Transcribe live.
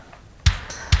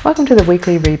Welcome to the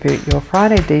weekly ReBoot, your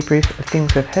Friday debrief of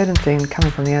things we've heard and seen coming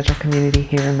from the Agile community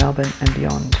here in Melbourne and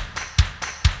beyond.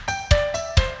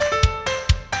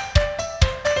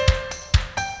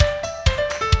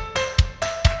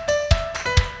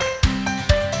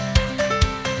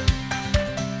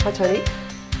 Hi Tony.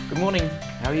 Good morning.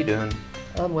 How are you doing?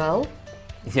 I'm well.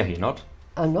 Yeah, you're not?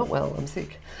 I'm not well, I'm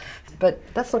sick. But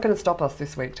that's not going to stop us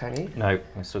this week, Tony. No,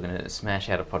 we're still going to smash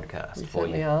out a podcast We for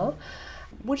certainly you. are.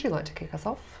 Would you like to kick us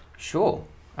off? Sure.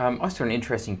 I saw an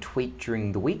interesting tweet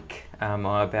during the week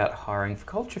about hiring for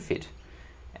culture fit.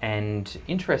 And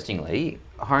interestingly,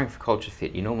 hiring for culture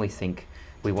fit, you normally think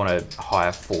we want to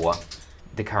hire for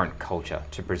the current culture,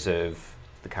 to preserve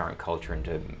the current culture and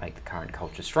to make the current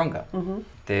culture stronger. Mm-hmm.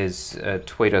 There's a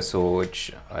tweet I saw,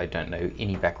 which I don't know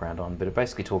any background on, but it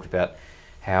basically talked about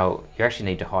how you actually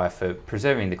need to hire for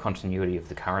preserving the continuity of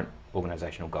the current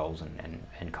organisational goals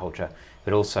and culture,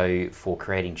 but also for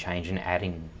creating change and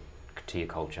adding to your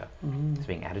culture. It's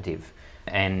being additive.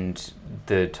 And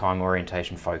the time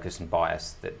orientation, focus and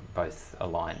bias that both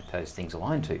align, those things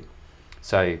align to.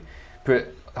 So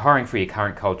hiring for your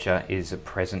current culture is a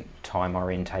present time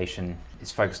orientation.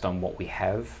 It's focused on what we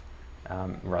have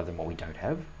rather than what we don't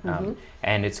have.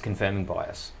 And it's confirming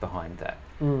bias behind that.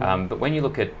 But when you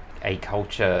look at a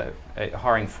culture,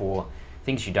 hiring for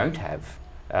things you don't have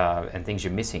and things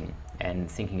you're missing and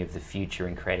thinking of the future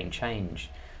and creating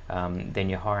change, then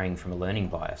you're hiring from a learning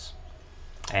bias.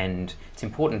 And it's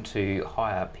important to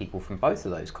hire people from both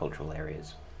of those cultural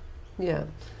areas. Yeah.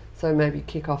 So maybe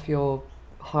kick off your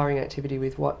hiring activity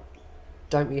with what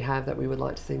don't we have that we would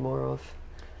like to see more of?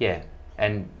 Yeah.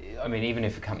 And I mean, even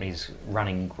if a company's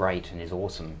running great and is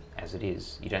awesome as it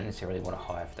is, you don't necessarily want to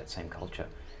hire for that same culture.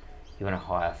 You want to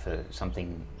hire for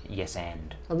something yes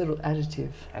and. A little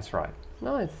additive. That's right.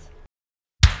 Nice.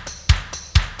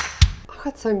 I've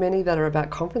got so many that are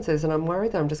about conferences and I'm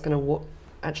worried that I'm just going to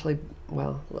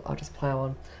I'll just plough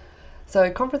on. So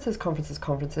conferences.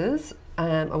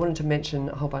 I wanted to mention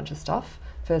a whole bunch of stuff.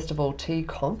 First of all,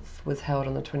 TConf was held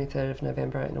on the 23rd of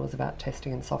November and it was about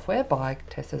testing in software by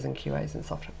testers and QAs in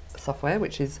software,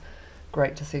 which is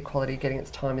great to see quality getting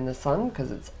its time in the sun because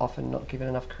it's often not given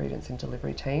enough credence in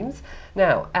delivery teams.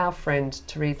 Now, our friend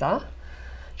Teresa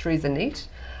Neat,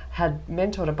 had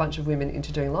mentored a bunch of women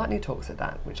into doing lightning talks at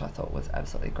that, which I thought was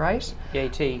absolutely great. Yay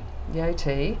T.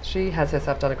 She has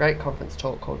herself done a great conference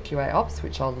talk called QA Ops,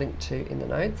 which I'll link to in the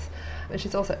notes. And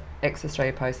she's also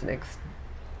ex-Australia Post and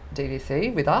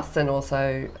ex-DDC with us, and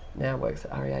also now works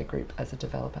at REA Group as a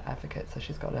developer advocate. So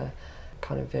she's got a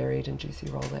kind of varied and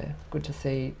juicy role there. Good to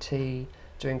see T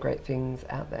doing great things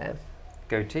out there.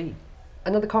 Go T.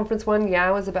 Another conference one,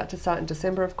 YOW, is about to start in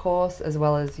December, of course, as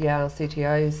well as YOW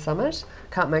CTO Summit.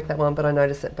 Can't make that one, but I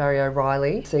noticed that Barry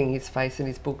O'Reilly, seeing his face in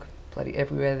his book bloody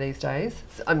everywhere these days.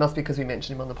 It must be because we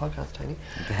mentioned him on the podcast, Tony.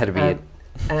 That'd be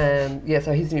it.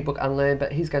 So his new book, Unlearn,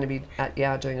 but he's going to be at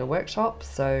YOW doing a workshop.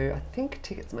 So I think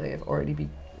tickets may have already be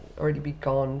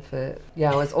gone for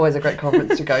YOW. It's always a great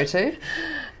conference to go to.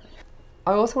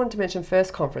 I also wanted to mention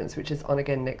First Conference, which is on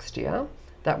again next year.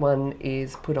 That one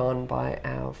is put on by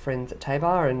our friends at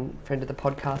Tabar and friend of the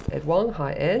podcast, Ed Wong.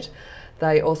 Hi, Ed.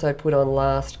 They also put on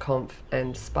Last Conf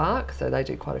and Spark, so they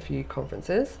do quite a few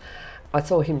conferences. I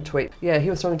saw him tweet. Yeah,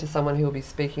 he was talking to someone who will be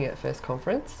speaking at First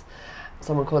Conference,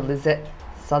 someone called Lizette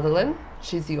Sutherland.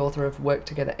 She's the author of Work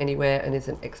Together Anywhere and is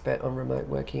an expert on remote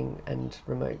working and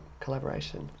remote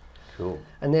collaboration. Cool.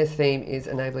 And their theme is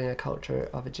enabling a culture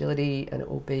of agility, and it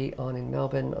will be on in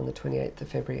Melbourne on the 28th of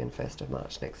February and 1st of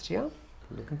March next year.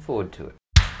 Looking forward to it.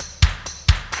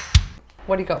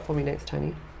 What do you got for me next,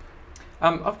 Tony?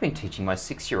 I've been teaching my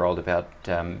 6-year-old about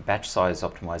batch size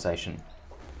optimization.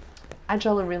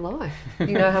 Agile in real life.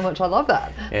 You know how much I love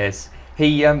that. Yes.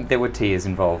 There were tears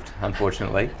involved,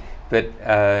 unfortunately, but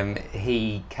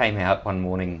he came out one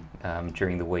morning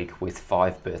during the week with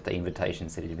 5 birthday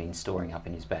invitations that he'd been storing up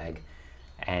in his bag.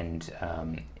 And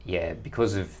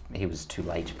because he was too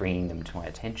late bringing them to my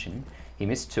attention, he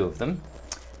missed 2 of them.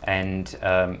 And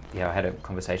I had a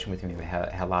conversation with him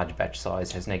about how large batch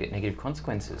size has negative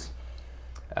consequences.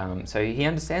 So he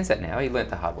understands that now. He learnt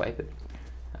the hard way, but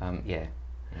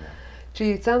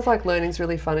Gee, it sounds like learning's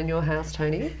really fun in your house,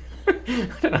 Tony. I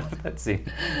don't know if that's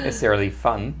necessarily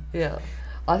fun. Yeah.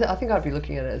 I think I'd be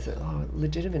looking at it as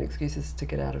legitimate excuses to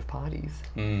get out of parties.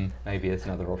 Maybe that's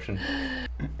another option.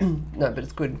 No, but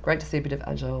it's good. Great to see a bit of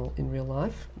Agile in real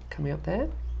life coming up there.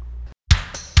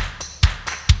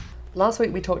 Last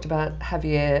week we talked to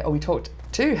Javier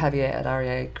at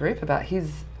REA Group about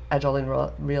his Agile in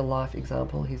real life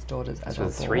example, his daughter's Agile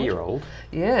board. So a 3-year-old?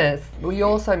 Yes. We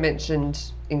also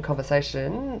mentioned in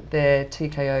conversation their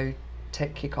TKO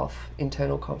Tech Kickoff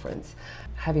internal conference.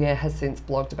 Javier has since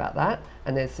blogged about that,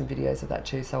 and there's some videos of that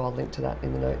too, so I'll link to that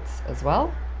in the notes as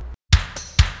well.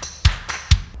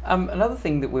 Another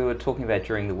thing that we were talking about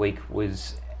during the week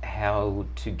was how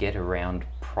to get around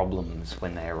problems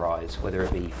when they arise, whether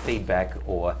it be feedback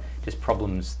or just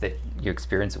problems that you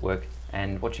experience at work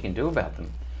and what you can do about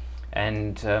them.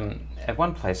 And at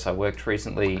one place I worked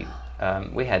recently,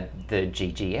 we had the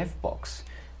GGF box,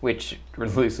 which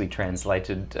loosely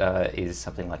translated is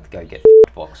something like the Go Get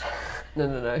F***ed box.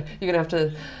 No. You're gonna have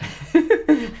to.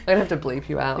 I'm gonna have to bleep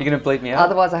you out. You're gonna bleep me out?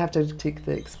 Otherwise, I have to tick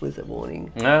the explicit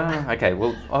warning. Okay.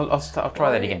 Well, I'll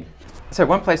try that again. So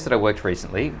one place that I worked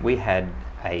recently, we had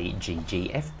a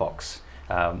GGF box,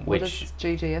 What which does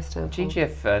GGF stand for?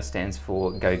 GGF stands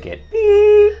for Go Get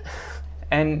Beep.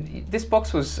 And this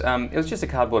box was, it was just a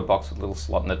cardboard box with a little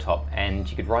slot in the top, and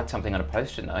you could write something on a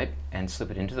post-it note and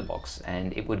slip it into the box,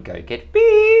 and it would go get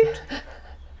beeped.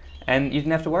 And you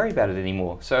didn't have to worry about it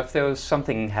anymore. So if there was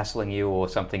something hassling you or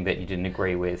something that you didn't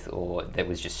agree with or that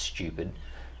was just stupid,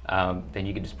 then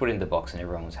you could just put it in the box and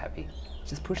everyone was happy.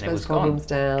 Just push And it those was problems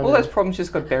gone. down. All those problems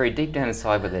just got buried deep down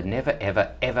inside, but they'd never,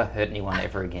 ever, ever hurt anyone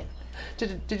ever again.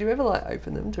 Did you ever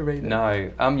open them to read them?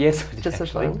 No. Yes, I did Just for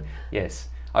actually. fun? Yes.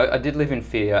 I did live in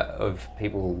fear of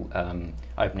people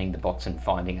opening the box and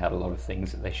finding out a lot of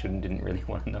things that they didn't really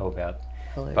want to know about.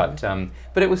 Hilarious.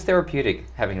 But it was therapeutic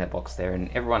having that box there, and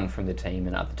everyone from the team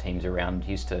and other teams around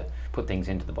used to put things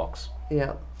into the box.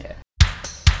 Yeah. Yeah.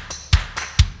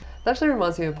 That actually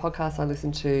reminds me of a podcast I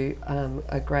listened to.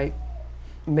 A great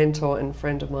mentor and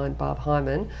friend of mine, Barb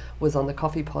Hyman, was on the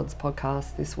Coffee Pods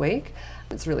podcast this week.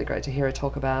 It's really great to hear her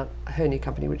talk about her new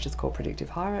company, which is called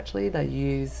Predictive Hire. Actually, they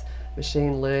use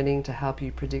machine learning to help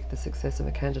you predict the success of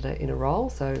a candidate in a role.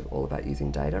 So all about using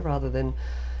data rather than,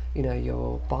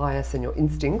 your bias and your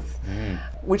instincts,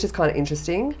 which is kind of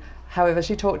interesting. However,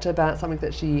 she talked about something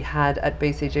that she had at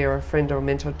BCG, or a friend or a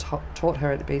mentor taught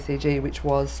her at BCG, which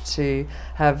was to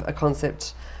have a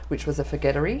concept which was a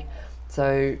forgettery.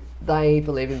 So they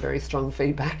believe in very strong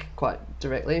feedback quite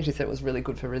directly, and she said it was really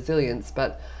good for resilience,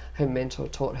 but her mentor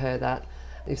taught her that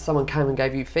if someone came and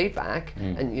gave you feedback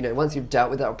and once you've dealt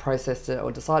with it or processed it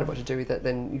or decided what to do with it,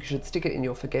 then you should stick it in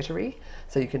your forgettery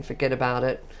so you can forget about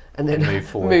it and then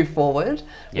move forward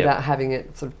without having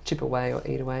it sort of chip away or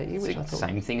eat away at you. It's Which I the thought,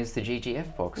 same thing as the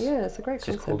GGF box. yeah, it's a great It's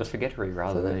concept. just called a forgettery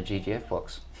rather than a GGF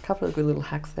box. A couple of good little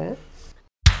hacks there.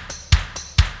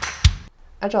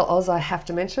 Agile Oz, I have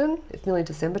to mention, it's nearly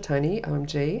December, Tony,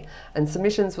 OMG, and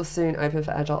submissions will soon open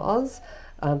for Agile Oz.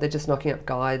 They're just knocking up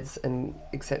guides and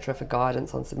etc. for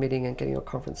guidance on submitting and getting your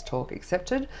conference talk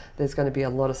accepted. There's going to be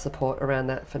a lot of support around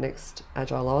that for next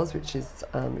Agile Oz, which is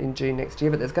in June next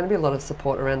year, but there's going to be a lot of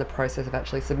support around the process of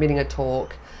actually submitting a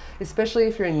talk, especially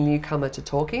if you're a newcomer to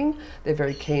talking. They're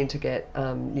very keen to get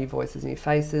new voices, new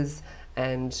faces,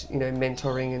 and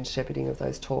mentoring and shepherding of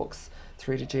those talks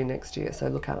through to June next year. So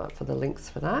look out for the links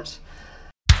for that.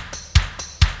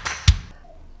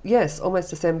 Yes,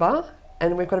 almost December.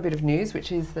 And we've got a bit of news,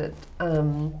 which is that,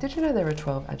 did you know there are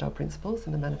 12 Agile principles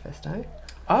in the manifesto?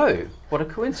 Oh, what a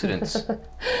coincidence. The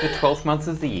 12th month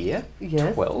of the year.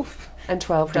 Yes. 12. And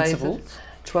 12 principles. days.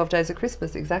 12 days of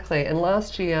Christmas, exactly. And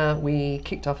last year we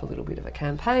kicked off a little bit of a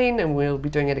campaign, and we'll be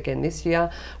doing it again this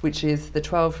year, which is the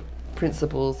 12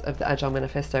 principles of the Agile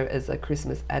Manifesto as a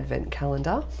Christmas Advent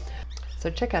calendar.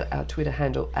 So check out our Twitter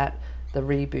handle at the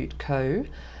ReBoot Co.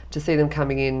 to see them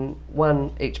coming in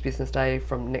one each business day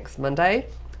from next Monday,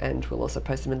 and we'll also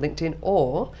post them in LinkedIn.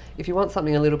 Or if you want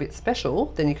something a little bit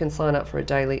special, then you can sign up for a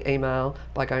daily email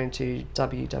by going to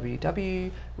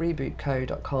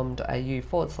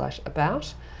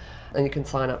www.rebootco.com.au/about, and you can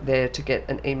sign up there to get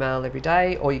an email every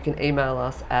day, or you can email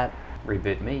us at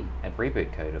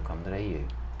rebootme@rebootco.com.au.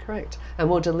 Correct. And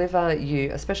we'll deliver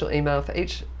you a special email for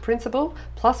each principle,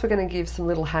 plus we're going to give some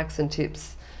little hacks and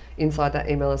tips inside that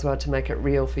email as well to make it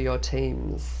real for your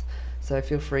teams. So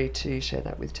feel free to share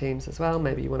that with teams as well.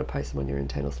 Maybe you want to post them on your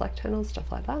internal Slack channels,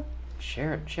 stuff like that.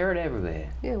 Share it everywhere.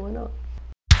 Yeah, why not?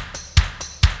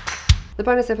 The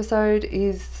bonus episode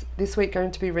is this week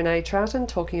going to be Renee Troughton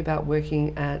talking about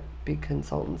working at big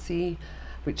consultancy,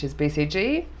 which is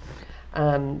BCG.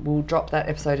 We'll drop that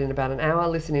episode in about an hour.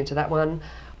 Listen into that one.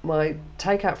 My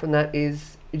takeout from that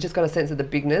is you just got a sense of the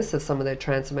bigness of some of their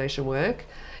transformation work.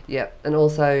 Yep, and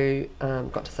also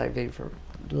got to say Viva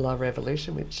La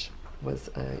Revolution, which was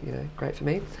great for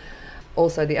me.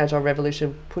 Also, the Agile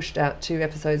Revolution pushed out 2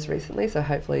 episodes recently, so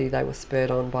hopefully they were spurred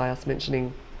on by us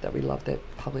mentioning that we love their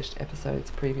published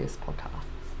episodes, previous podcasts.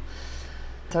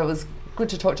 So it was good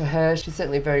to talk to her. She's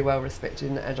certainly very well respected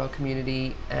in the Agile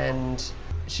community, and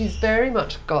she's very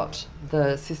much got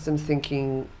the systems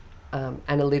thinking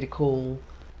analytical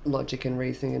logic and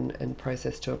reasoning and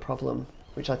process to a problem,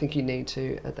 which I think you need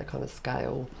to at that kind of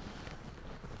scale.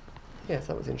 Yes,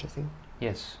 that was interesting.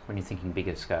 Yes, when you're thinking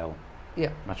bigger scale.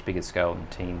 Yeah. Much bigger scale than a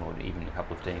team or even a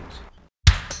couple of teams.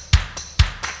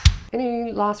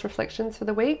 Any last reflections for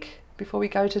the week before we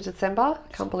go to December? I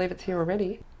can't believe it's here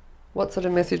already. What sort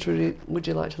of message would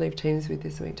you like to leave teams with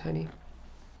this week, Tony?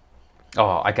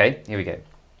 Oh, okay, here we go.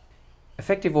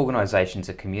 Effective organisations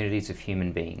are communities of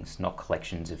human beings, not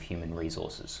collections of human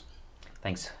resources.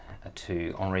 Thanks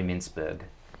to Henri Mintzberg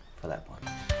for that one.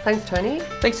 Thanks, Tony.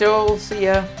 Thanks all, see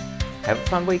ya. Have a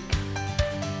fun week.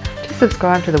 To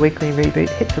subscribe to the weekly Reboot,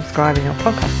 hit subscribe in your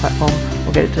podcast platform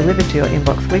or get it delivered to your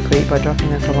inbox weekly by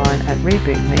dropping us a line at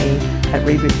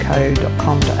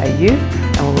rebootme@rebootco.com.au,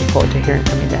 and we'll look forward to hearing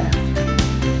from you there.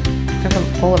 And from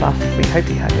all of us, we hope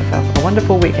you have yourself a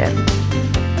wonderful weekend.